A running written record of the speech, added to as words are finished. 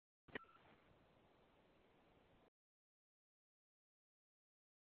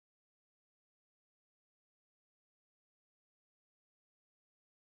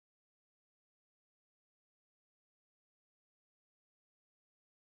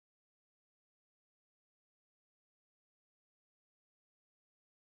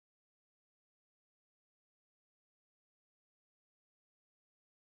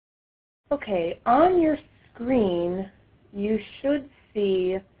Okay, on your screen, you should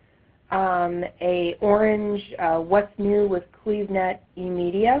see a orange What's New with CLEVNET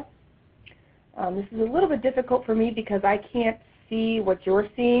eMedia. This is a little bit difficult for me because I can't see what you're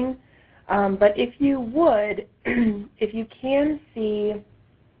seeing, but if you would, if you can see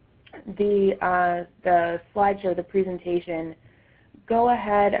the slideshow, the presentation, go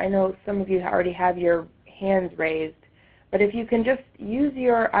ahead. I know some of you already have your hands raised, but if you can just use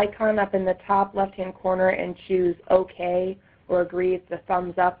your icon up in the top left-hand corner and choose OK or agree, it's a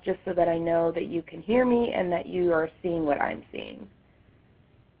thumbs up, just so that I know that you can hear me and that you are seeing what I'm seeing.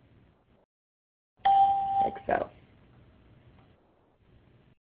 Like so.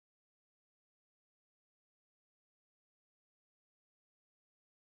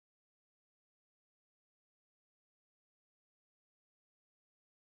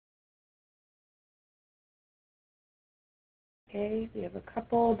 Okay, we have a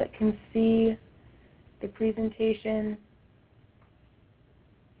couple that can see the presentation.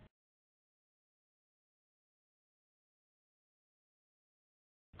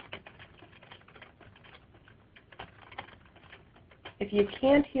 If you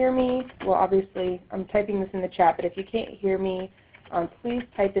can't hear me, well, obviously I'm typing this in the chat, but if you can't hear me, please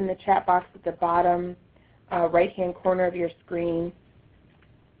type in the chat box at the bottom right-hand corner of your screen.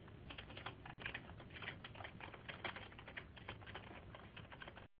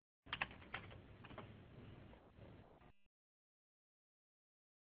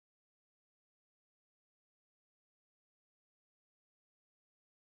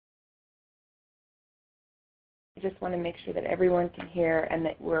 I just want to make sure that everyone can hear and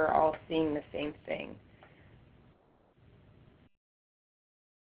that we're all seeing the same thing.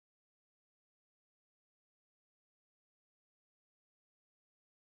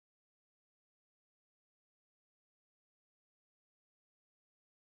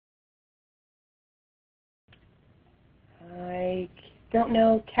 I don't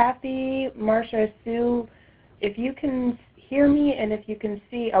know, Kathy, Marcia, Sue, if you can hear me and if you can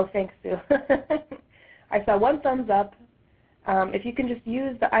see, oh, thanks, Sue. I saw one thumbs up. If you can just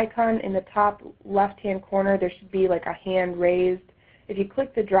use the icon in the top left-hand corner, there should be like a hand raised. If you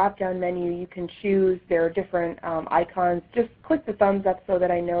click the drop-down menu, you can choose. There are different icons. Just click the thumbs up so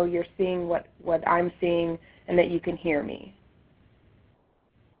that I know you're seeing what I'm seeing and that you can hear me.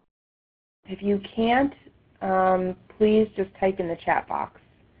 If you can't, please just type in the chat box.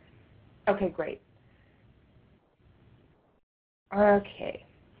 Okay, great. Okay.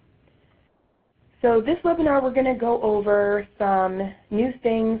 So this webinar, we're going to go over some new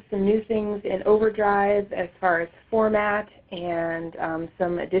things in Overdrive as far as format and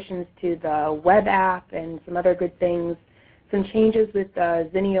some additions to the web app and some other good things, some changes with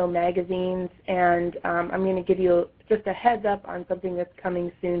Zinio magazines, and I'm going to give you just a heads up on something that's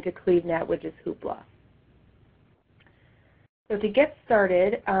coming soon to CLEVNET, which is Hoopla. So to get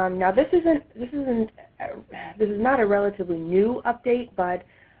started, now this is not a relatively new update, but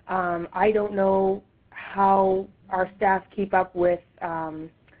I don't know how our staff keep up with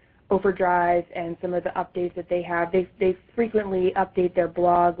Overdrive and some of the updates that they have. They frequently update their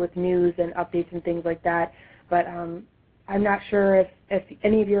blog with news and updates and things like that, but I'm not sure if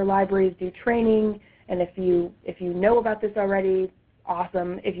any of your libraries do training, and if you know about this already,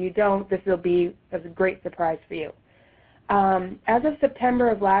 awesome. If you don't, this will be a great surprise for you. As of September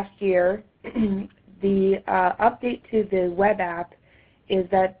of last year, the update to the web app is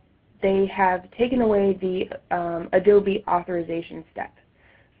that they have taken away the Adobe authorization step.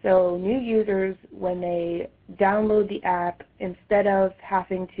 So new users, when they download the app, instead of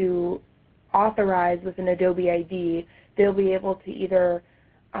having to authorize with an Adobe ID, they'll be able to either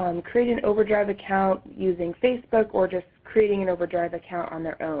create an Overdrive account using Facebook or just creating an Overdrive account on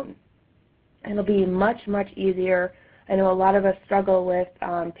their own. And it'll be much, much easier. I know a lot of us struggle with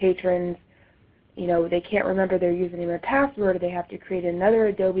patrons. You know, they can't remember their username and password, or they have to create another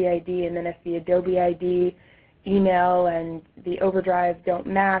Adobe ID, and then if the Adobe ID, email, and the Overdrive don't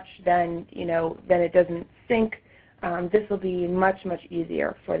match, then then it doesn't sync. This will be much, much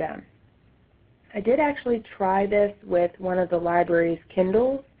easier for them. I did actually try this with one of the library's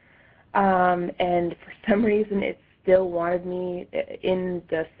Kindles, and for some reason it still wanted me in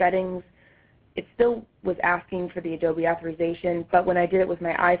the settings. It still was asking for the Adobe authorization, but when I did it with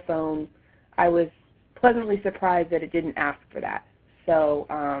my iPhone, I was pleasantly surprised that it didn't ask for that. So,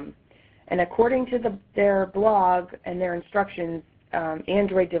 and according to their blog and their instructions,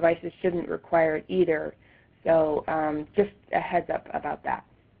 Android devices shouldn't require it either. So just a heads up about that.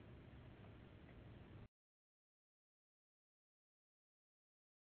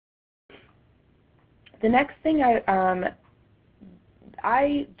 The next thing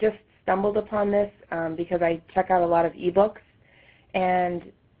I just stumbled upon this because I check out a lot of eBooks, and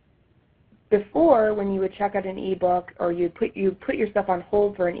before, when you would check out an ebook or you put yourself on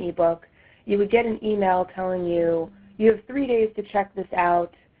hold for an ebook, you would get an email telling you, you have 3 days to check this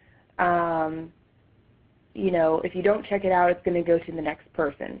out. You know, if you don't check it out, it's going to go to the next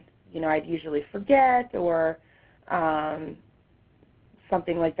person. You know, I'd usually forget or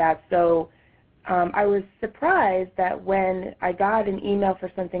something like that. So I was surprised that when I got an email for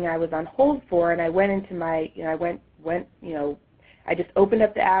something I was on hold for, and I went into my, I just opened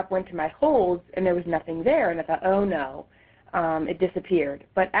up the app, went to my holds, and there was nothing there, and I thought, oh no, it disappeared.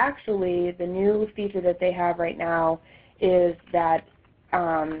 But actually, the new feature that they have right now is that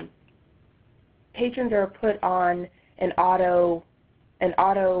patrons are put on an auto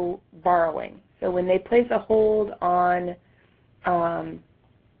borrowing. So when they place a hold on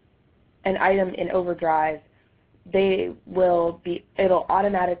an item in Overdrive, it'll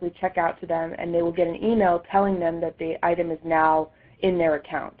automatically check out to them, and they will get an email telling them that the item is now in their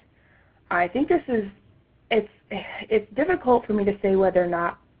account. I think it's difficult for me to say whether or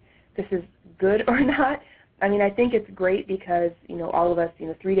not this is good or not. I mean, I think it's great because, all of us,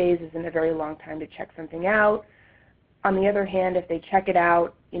 3 days isn't a very long time to check something out. On the other hand, if they check it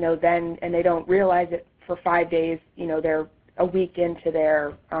out, then, and they don't realize it for 5 days, they're a week into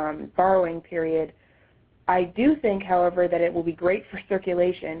their borrowing period. I do think, however, that it will be great for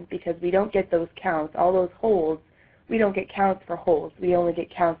circulation because we don't get those counts, all those holds. We don't get counts for holds. We only get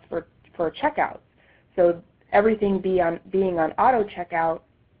counts for checkouts. So everything being on auto checkout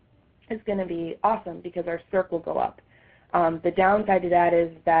is going to be awesome because our circ will go up. The downside to that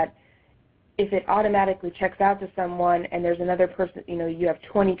is that if it automatically checks out to someone and there's another person, you have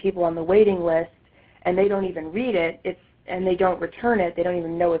 20 people on the waiting list and they don't even read it, and they don't return it, they don't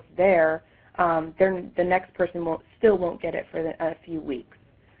even know it's there, the next person still won't get it for a few weeks.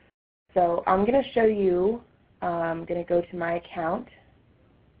 So I'm going to show you, I'm going to go to my account.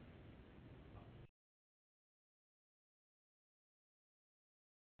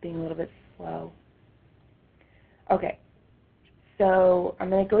 Being a little bit slow. Okay, so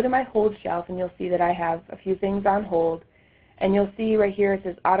I'm going to go to my hold shelf, and you'll see that I have a few things on hold, and you'll see right here it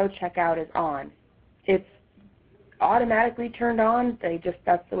says auto checkout is on. It's automatically turned on.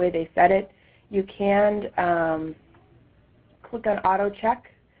 That's the way they set it. You can click on auto check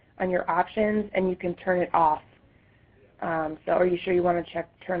on your options, and you can turn it off. So are you sure you want to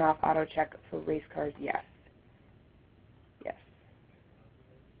turn off auto check for race cars? Yes. Yes.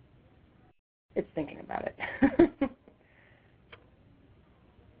 It's thinking about it.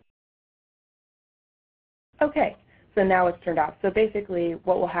 Okay, so now it's turned off. So basically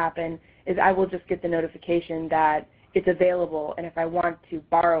what will happen is I will just get the notification that it's available, and if I want to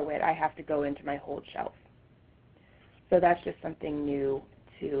borrow it, I have to go into my hold shelf. So that's just something new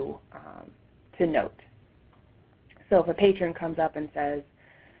to note. So if a patron comes up and says,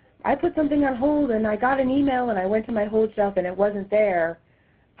 I put something on hold and I got an email and I went to my hold shelf and it wasn't there,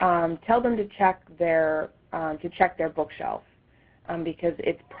 tell them to check their bookshelf because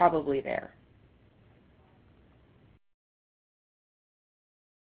it's probably there.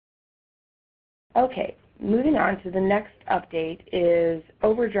 Okay, moving on to the next update is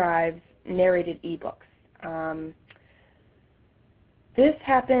Overdrive's narrated eBooks. This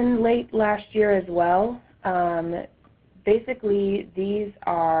happened late last year as well. Basically, these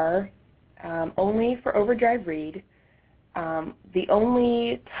are only for Overdrive Read. The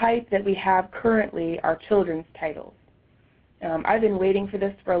only type that we have currently are children's titles. I've been waiting for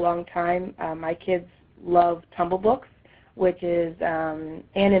this for a long time. My kids love Tumble Books, which is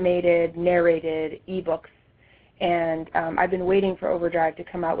animated, narrated eBooks. And I've been waiting for Overdrive to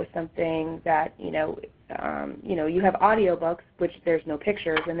come out with something that, you have audiobooks, which there's no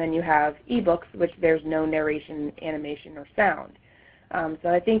pictures, and then you have eBooks, which there's no narration, animation, or sound. So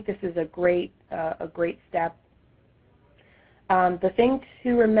I think this is a great step. The thing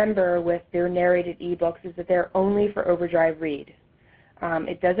to remember with their narrated eBooks is that they're only for Overdrive Read.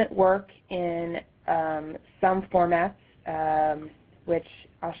 It doesn't work in some formats, which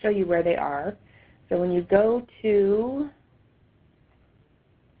I'll show you where they are. So when you go to,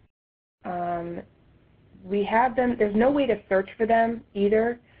 we have them, there's no way to search for them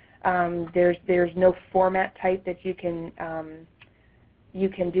either. There's no format type that you can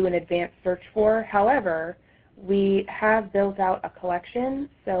do an advanced search for. However, we have built out a collection.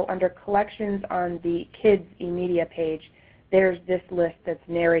 So under collections on the kids eMedia page, there's this list that's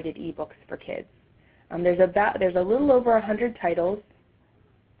narrated eBooks for kids. There's a little over 100 titles.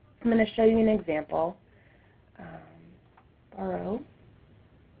 I'm going to show you an example. Borrow.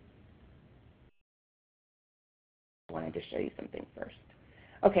 I wanted to show you something first.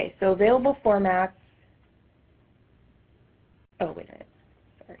 Okay, so available formats. Oh, wait a minute.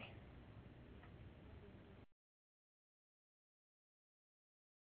 Sorry.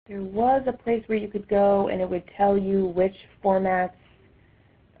 There was a place where you could go and it would tell you which formats.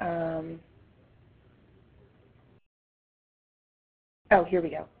 Oh, here we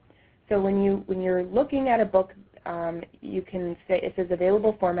go. So when you're looking at a book, you can say it says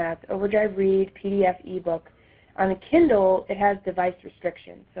available formats: Overdrive Read, PDF, ebook. On a Kindle, it has device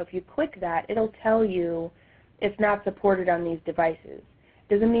restrictions. So if you click that, it'll tell you it's not supported on these devices.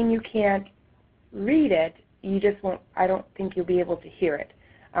 Doesn't mean you can't read it. You just won't. I don't think you'll be able to hear it.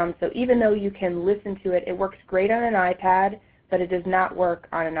 So even though you can listen to it, it works great on an iPad, but it does not work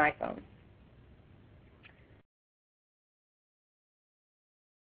on an iPhone.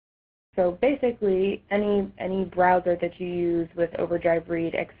 So basically, any browser that you use with Overdrive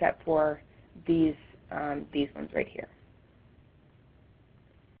Read, except for these ones right here.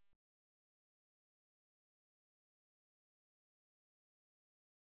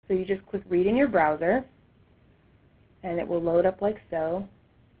 So you just click Read in your browser, and it will load up like so.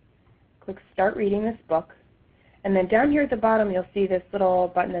 Click Start Reading this book, and then down here at the bottom, you'll see this little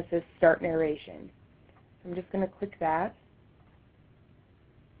button that says Start Narration. So I'm just going to click that.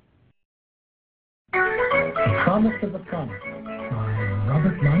 The Promise of the Promise by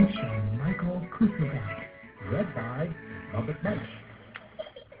Robert Munch and Michael Kuselback. Read by Robert Munch.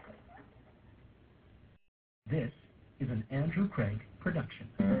 This is an Andrew Craig production.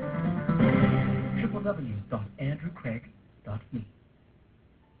 www.andrewcraig.me.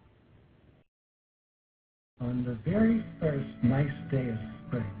 On the very first nice day of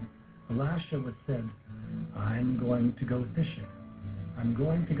spring, Elisha was said, "I'm going to go fishing. I'm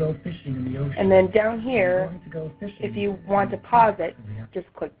going to go fishing in the ocean." And then down here, if you want to pause it,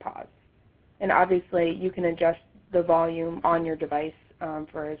 just click pause. And obviously, you can adjust the volume on your device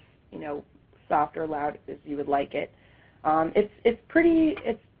for as soft or loud as you would like it. Like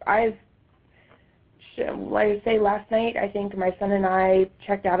I say, last night I think my son and I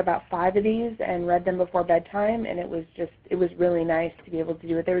checked out about 5 of these and read them before bedtime, and it was really nice to be able to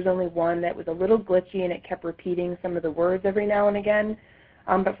do it. There was only one that was a little glitchy and it kept repeating some of the words every now and again,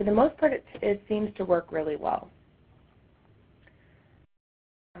 but for the most part it seems to work really well.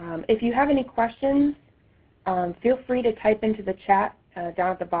 If you have any questions, feel free to type into the chat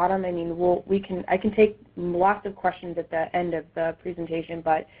down at the bottom. I mean, I can take lots of questions at the end of the presentation,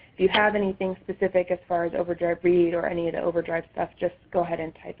 but if you have anything specific as far as Overdrive Read or any of the Overdrive stuff, just go ahead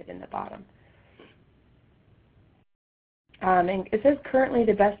and type it in the bottom. And it says currently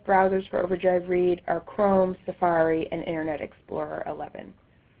the best browsers for Overdrive Read are Chrome, Safari, and Internet Explorer 11.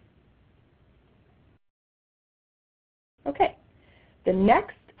 Okay, the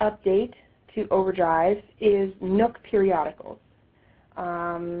next update to Overdrive is Nook Periodicals.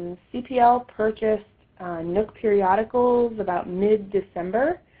 CPL purchased Nook Periodicals about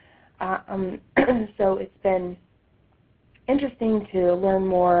mid-December, so it's been interesting to learn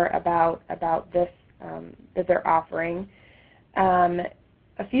more about this that they're offering.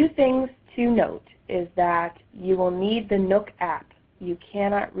 A few things to note is that you will need the Nook app. You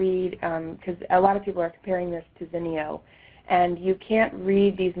cannot read, because a lot of people are comparing this to Zinio, and you can't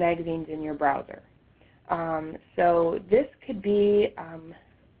read these magazines in your browser. So this could be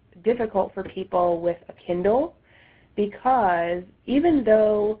difficult for people with a Kindle, because even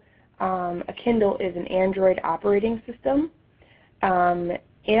though a Kindle is an Android operating system,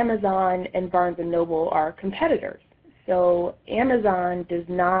 Amazon and Barnes & Noble are competitors. So Amazon does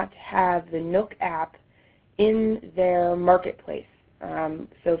not have the Nook app in their marketplace.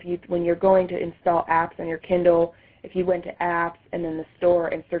 So when you're going to install apps on your Kindle, if you went to apps and then the store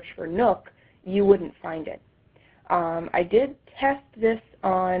and searched for Nook, you wouldn't find it. I did test this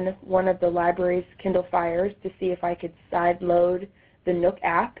on one of the library's Kindle Fires to see if I could sideload the Nook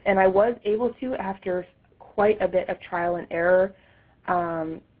app, and I was able to after quite a bit of trial and error.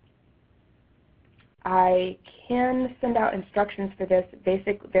 I can send out instructions for this.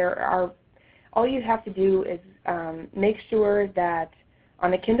 All you have to do is make sure that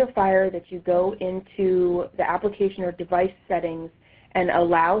on a Kindle Fire that you go into the application or device settings and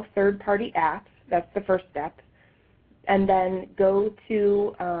allow third-party apps. That's the first step. And then go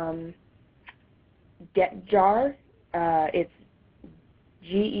to GetJar. It's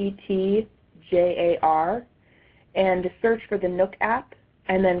GETJAR, and search for the Nook app,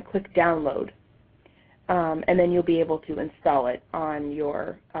 and then click Download. And then you'll be able to install it on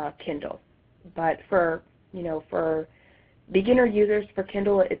your Kindle. But for beginner users for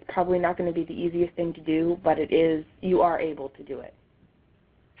Kindle, it's probably not going to be the easiest thing to do, but you are able to do it.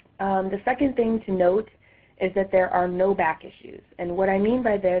 The second thing to note is that there are no back issues. And what I mean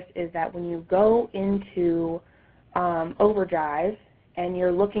by this is that when you go into Overdrive and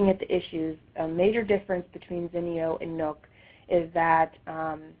you're looking at the issues, a major difference between Zinio and Nook is that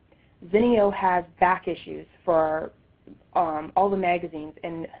Zinio has back issues for all the magazines,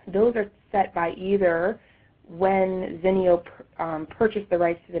 and those are set by either when Zinio purchased the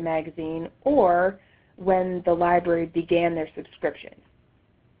rights to the magazine or when the library began their subscription.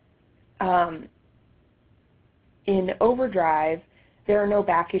 In Overdrive, there are no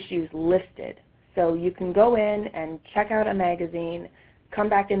back issues listed. So you can go in and check out a magazine, come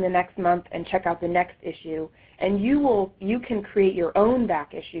back in the next month and check out the next issue, and you can create your own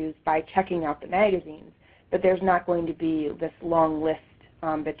back issues by checking out the magazines, but there's not going to be this long list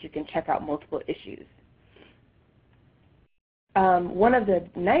that you can check out multiple issues. One of the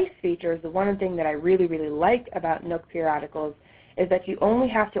nice features, the one thing that I really, really like about Nook Periodicals is that you only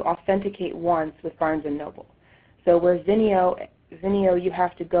have to authenticate once with Barnes & Noble. So where Zinio, you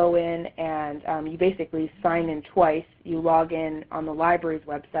have to go in and you basically sign in twice. You log in on the library's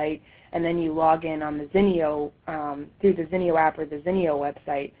website, and then you log in on the Zinio, through the Zinio app or the Zinio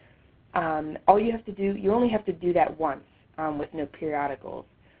website. All you have to do, you only have to do that once with Nook Periodicals.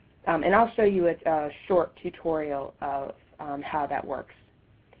 And I'll show you a short tutorial of how that works.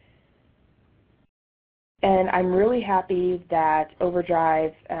 And I'm really happy that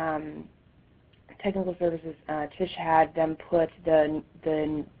Overdrive Technical Services, Tish had them put the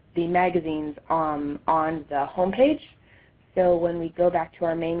magazines on the home page. So when we go back to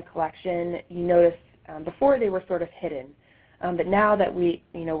our main collection, you notice before they were sort of hidden. But now that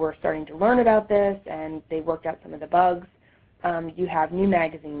we're starting to learn about this and they worked out some of the bugs, you have new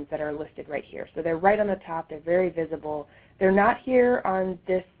magazines that are listed right here. So they're right on the top. They're very visible. They're not here on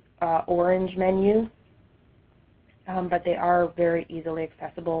this orange menu, but they are very easily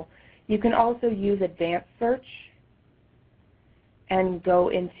accessible. You can also use advanced search and go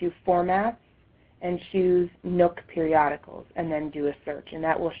into formats and choose Nook Periodicals and then do a search, and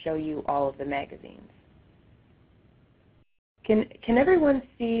that will show you all of the magazines. Can everyone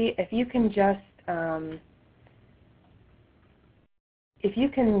see, if you can just, if you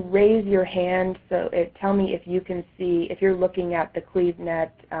can raise your hand, so tell me if you can see, if you're looking at the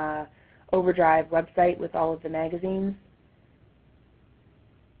CLEVNET Overdrive website with all of the magazines.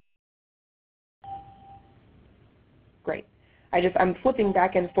 Great. I'm flipping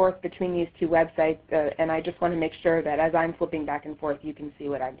back and forth between these two websites, and I just want to make sure that as I'm flipping back and forth, you can see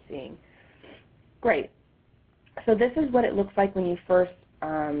what I'm seeing. Great. So this is what it looks like when you first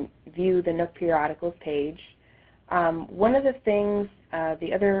view the Nook Periodicals page. One of the things,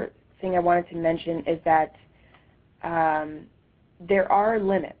 the other thing I wanted to mention is that there are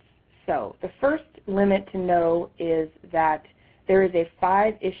limits. So the first limit to know is that there is a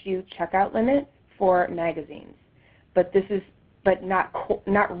 5-issue checkout limit for magazines. But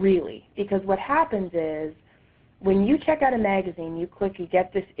not really, because what happens is when you check out a magazine, you click, you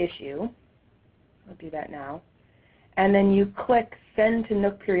get this issue. I'll do that now. And then you click Send to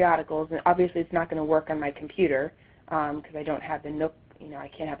Nook Periodicals, and obviously it's not going to work on my computer because I don't have the Nook, I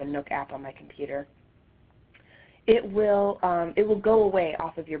can't have a Nook app on my computer. It will go away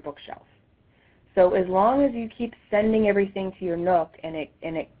off of your bookshelf. So as long as you keep sending everything to your Nook and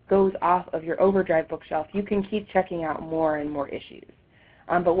it goes off of your Overdrive bookshelf, you can keep checking out more and more issues.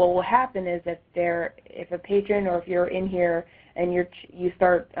 But what will happen is that if a patron or if you're in here and you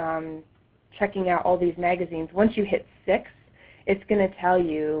start checking out all these magazines, once you hit 6, it's going to tell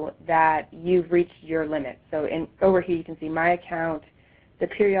you that you've reached your limit. So over here you can see my account, the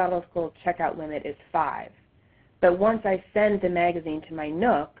periodical checkout limit is 5. But once I send the magazine to my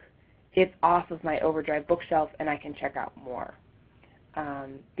Nook, it's off of my Overdrive bookshelf and I can check out more.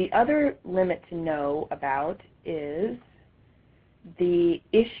 The other limit to know about is the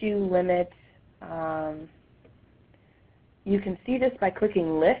issue limit. You can see this by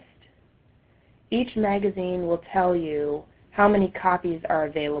clicking List. Each magazine will tell you how many copies are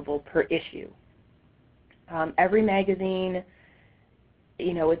available per issue. Every magazine,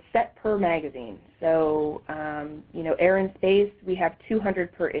 it's set per magazine. So, Air and Space, we have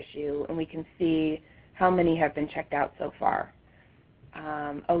 200 per issue, and we can see how many have been checked out so far.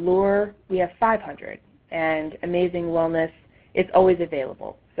 Allure, we have 500, and Amazing Wellness, it's always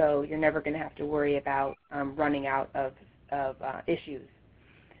available. So you're never going to have to worry about running out of issues.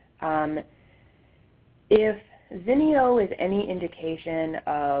 If Zinio is any indication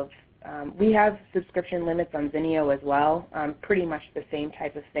of, we have subscription limits on Zinio as well, pretty much the same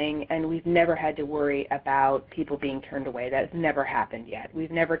type of thing, and we've never had to worry about people being turned away. That's never happened yet.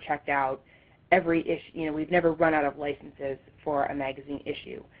 We've never checked out every issue, we've never run out of licenses for a magazine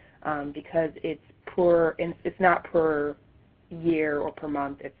issue because it's it's not per year or per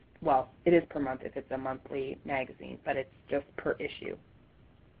month. Well, it is per month if it's a monthly magazine, but it's just per issue.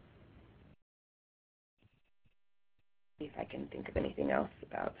 See if I can think of anything else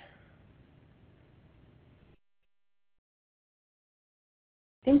about.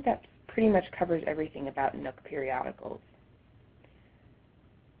 I think that pretty much covers everything about Nook Periodicals.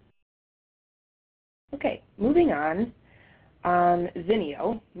 Okay, moving on.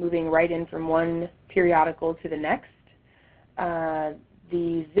 Zinio, moving right in from one periodical to the next.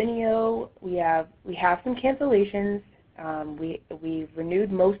 The Zinio, we have some cancellations. We've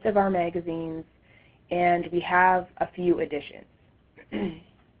renewed most of our magazines, and we have a few additions.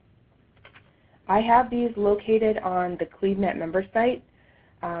 I have these located on the CLEVNET member site.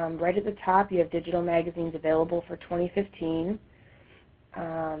 Right at the top, you have digital magazines available for 2015.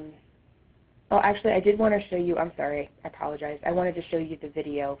 Well, actually, I did want to show you, I'm sorry, I apologize. I wanted to show you the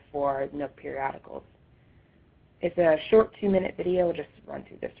video for Nook Periodicals. It's a short 2-minute video. I'll just run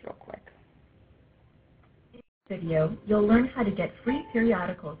through this real quick. In this video, you'll learn how to get free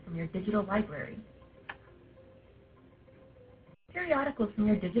periodicals from your digital library. Periodicals from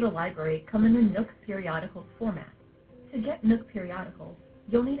your digital library come in the Nook Periodicals format. To get Nook Periodicals,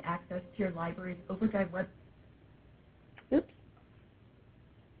 you'll need access to your library's Overdrive website.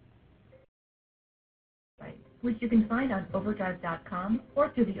 Which you can find on overdrive.com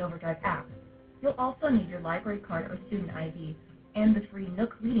or through the Overdrive app. You'll also need your library card or student ID and the free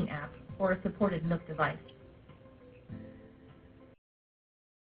Nook Reading app or a supported Nook device.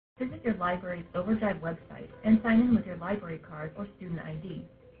 Visit your library's Overdrive website and sign in with your library card or student ID.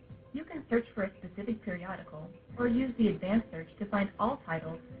 You can search for a specific periodical or use the advanced search to find all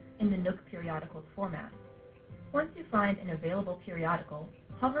titles in the Nook Periodicals format. Once you find an available periodical,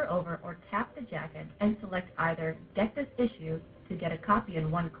 hover over or tap the jacket and select either Get This Issue to get a copy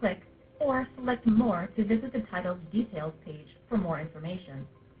in one click, or select More to visit the title's Details page for more information.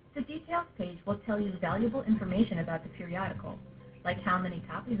 The Details page will tell you valuable information about the periodical, like how many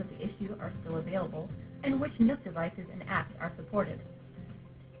copies of the issue are still available and which Nook devices and apps are supported.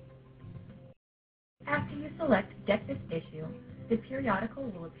 After you select Get This Issue, the periodical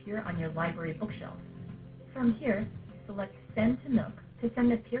will appear on your library bookshelf. From here, select Send to Nook to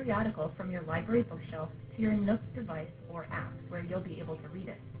send the periodical from your library bookshelf to your Nook device or app where you'll be able to read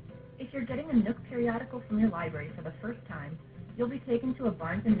it. If you're getting a Nook periodical from your library for the first time, you'll be taken to a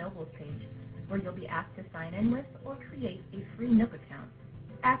Barnes & Noble's page where you'll be asked to sign in with or create a free Nook account.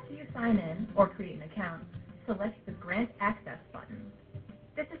 After you sign in or create an account, select the Grant Access button.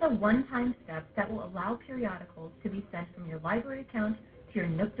 This is a one-time step that will allow periodicals to be sent from your library account to your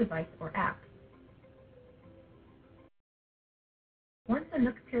Nook device or app. Once a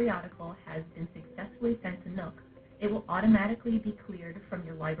Nook periodical has been successfully sent to Nook, it will automatically be cleared from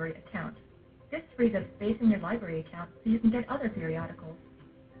your library account. This frees up space in your library account so you can get other periodicals.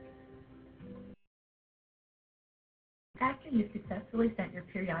 After you've successfully sent your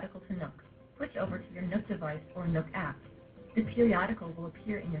periodical to Nook, switch over to your Nook device or Nook app. The periodical will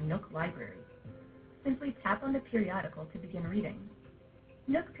appear in your Nook library. Simply tap on the periodical to begin reading.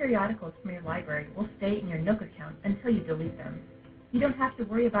 Nook periodicals from your library will stay in your Nook account until you delete them. You don't have to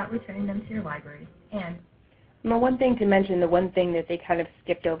worry about returning them to your library. And well, one thing to mention, the one thing that they kind of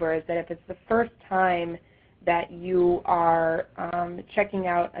skipped over is that if it's the first time that you are checking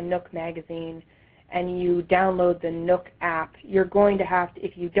out a Nook magazine and you download the Nook app, you're going to have to,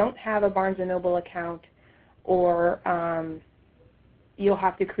 if you don't have a Barnes & Noble account, or you'll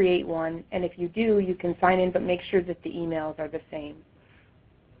have to create one, and if you do, you can sign in, but make sure that the emails are the same.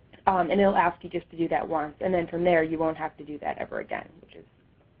 And it'll ask you just to do that once, and then from there you won't have to do that ever again, which is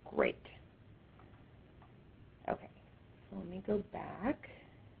great. Okay, so let me go back.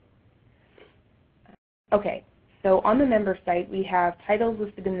 Okay, so on the member site we have titles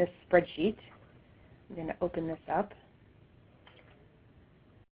listed in this spreadsheet. I'm going to open this up.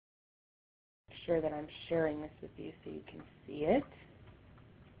 Make sure that I'm sharing this with you so you can see it.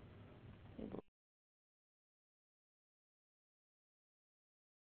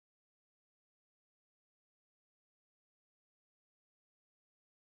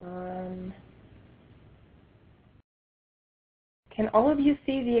 Can all of you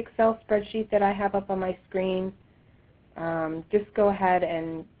see the Excel spreadsheet that I have up on my screen? Just go ahead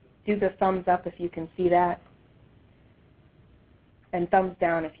and do the thumbs up if you can see that, and thumbs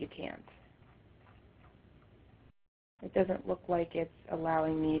down if you can't. It doesn't look like it's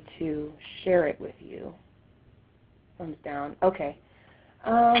allowing me to share it with you. Thumbs down. Okay.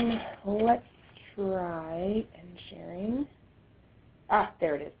 Let's try and sharing. Ah,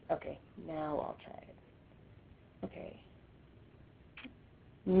 there it is. Okay, now I'll try it. Okay.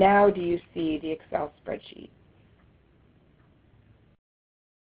 Now do you see the Excel spreadsheet?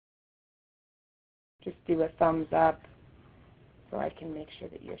 Just do a thumbs up so I can make sure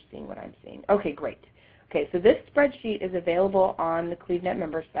that you're seeing what I'm seeing. Okay, great. Okay, so this spreadsheet is available on the CLEVNET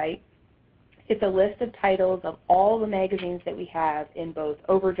member site. It's a list of titles of all the magazines that we have in both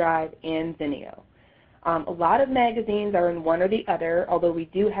Overdrive and Zinio. A lot of magazines are in one or the other, although we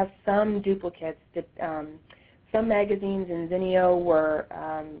do have some duplicates. Some magazines in Zinio were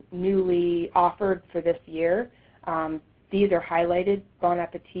newly offered for this year. These are highlighted: Bon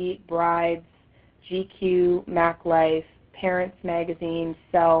Appetit, Brides, GQ, Mac Life, Parents Magazine,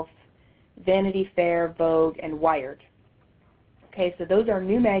 Self, Vanity Fair, Vogue, and Wired. Okay, so those are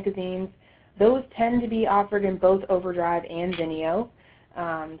new magazines. Those tend to be offered in both Overdrive and Zinio.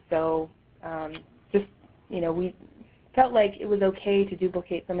 Just, we felt like it was okay to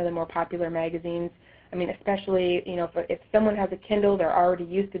duplicate some of the more popular magazines. I mean, especially, if someone has a Kindle, they're already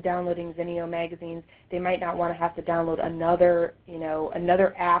used to downloading Zinio magazines. They might not want to have to download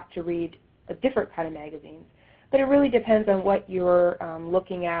another app to read a different kind of magazines. But it really depends on what you're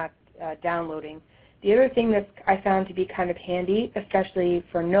looking at downloading. The other thing that I found to be kind of handy, especially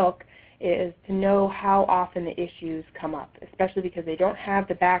for Nook, is to know how often the issues come up, especially because they don't have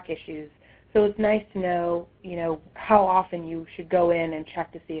the back issues. So it's nice to know, how often you should go in and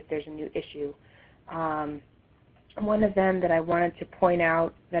check to see if there's a new issue. One of them that I wanted to point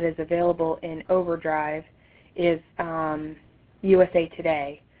out that is available in Overdrive is USA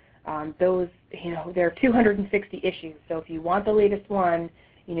Today. Those, there are 260 issues, so if you want the latest one,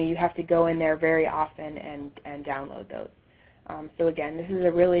 you have to go in there very often and download those. So again, this is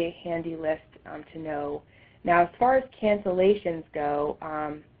a really handy list to know. Now, as far as cancellations go,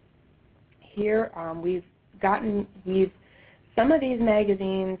 here some of these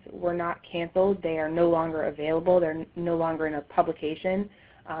magazines were not canceled. They are no longer available. They're no longer in a publication.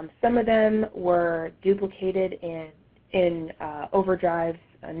 Some of them were duplicated in Overdrive's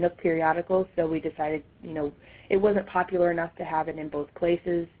Nook Periodicals, so we decided, it wasn't popular enough to have it in both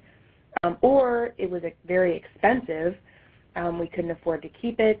places, or it was very expensive. We couldn't afford to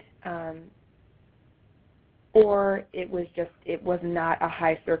keep it, or it was not a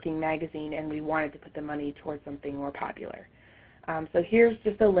high-circling magazine and we wanted to put the money towards something more popular. So here's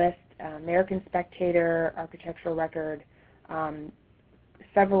just a list: American Spectator, Architectural Record.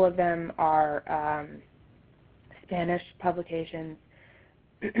 Several of them are Spanish publications.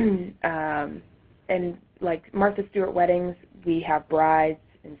 And like Martha Stewart Weddings, we have Brides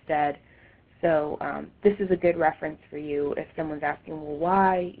instead. So this is a good reference for you if someone's asking, well,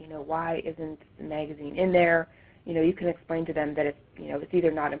 why isn't the magazine in there? You can explain to them that it's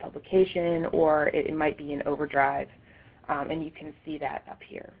either not in publication or it might be in Overdrive, and you can see that up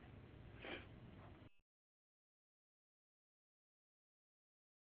here.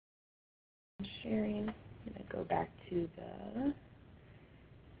 Sharing. I'm going to go back to the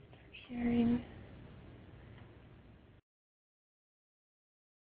sharing.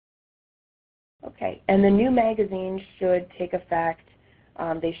 Okay, and the new magazines should take effect.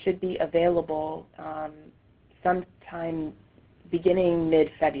 They should be available sometime beginning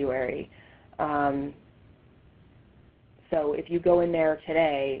mid-February. So if you go in there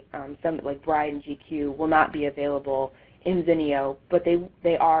today, some like Bride and GQ will not be available in Zinio, but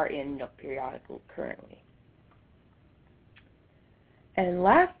they are in Nook Periodicals currently. And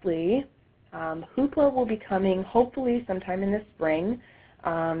lastly, Hoopla will be coming hopefully sometime in the spring.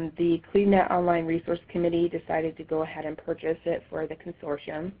 The CLEVNET Online Resource Committee decided to go ahead and purchase it for the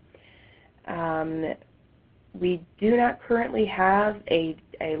consortium. We do not currently have a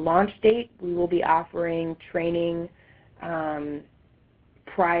launch date. We will be offering training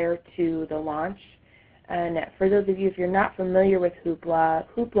prior to the launch. And for those of you, if you're not familiar with Hoopla,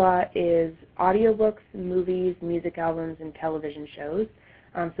 Hoopla is audiobooks, movies, music albums, and television shows.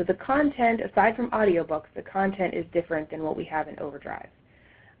 So the content, aside from audiobooks, the content is different than what we have in Overdrive.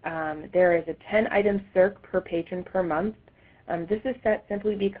 There is a 10-item circ per patron per month. This is set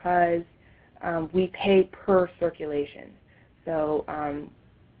simply because we pay per circulation. So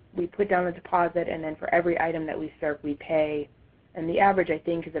we put down a deposit, and then for every item that we circ, we pay, and the average, I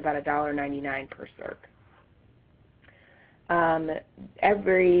think, is about $1.99 per circ.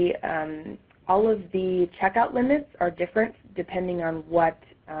 All of the checkout limits are different depending on what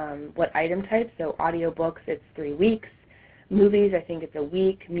item type. So audiobooks, it's 3 weeks. Movies, I think it's a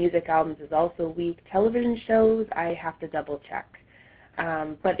week. Music albums is also a week. Television shows, I have to double check.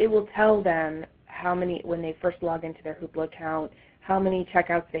 But it will tell them how many, when they first log into their Hoopla account, how many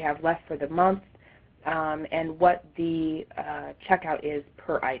checkouts they have left for the month, and what the checkout is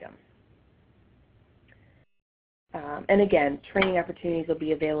per item. And again, training opportunities will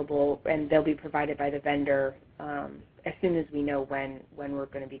be available, and they'll be provided by the vendor as soon as we know when we're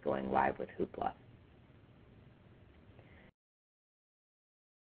going to be going live with Hoopla.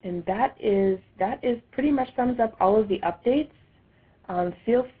 And that is pretty much sums up all of the updates.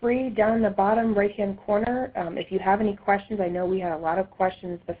 Feel free down in the bottom right-hand corner, if you have any questions. I know we had a lot of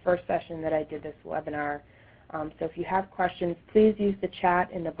questions the first session that I did this webinar. So if you have questions, please use the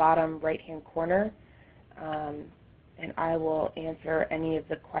chat in the bottom right-hand corner, and I will answer any of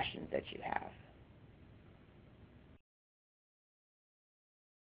the questions that you have.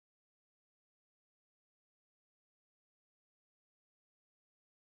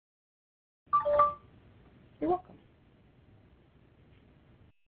 You're welcome.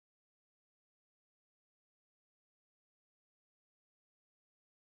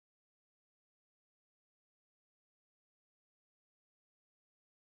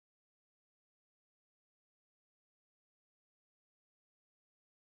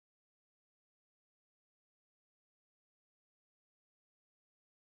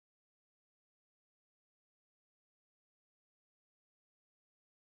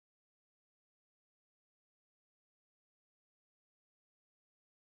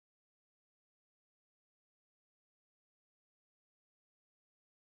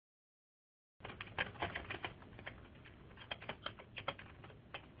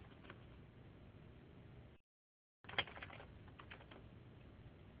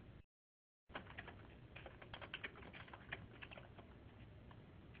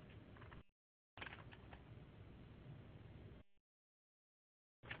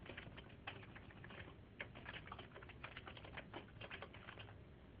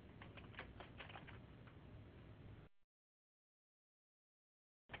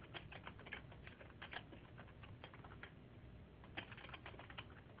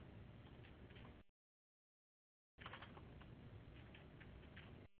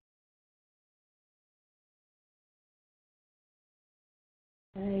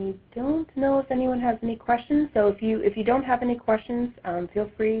 I don't know if anyone has any questions, so if you don't have any questions, feel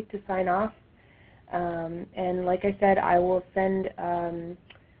free to sign off. And like I said, I will send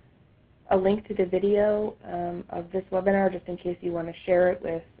a link to the video of this webinar just in case you want to share it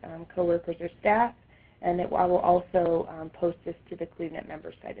with coworkers or staff, and I will also post this to the CLEVNET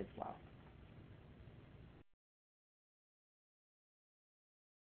member site as well.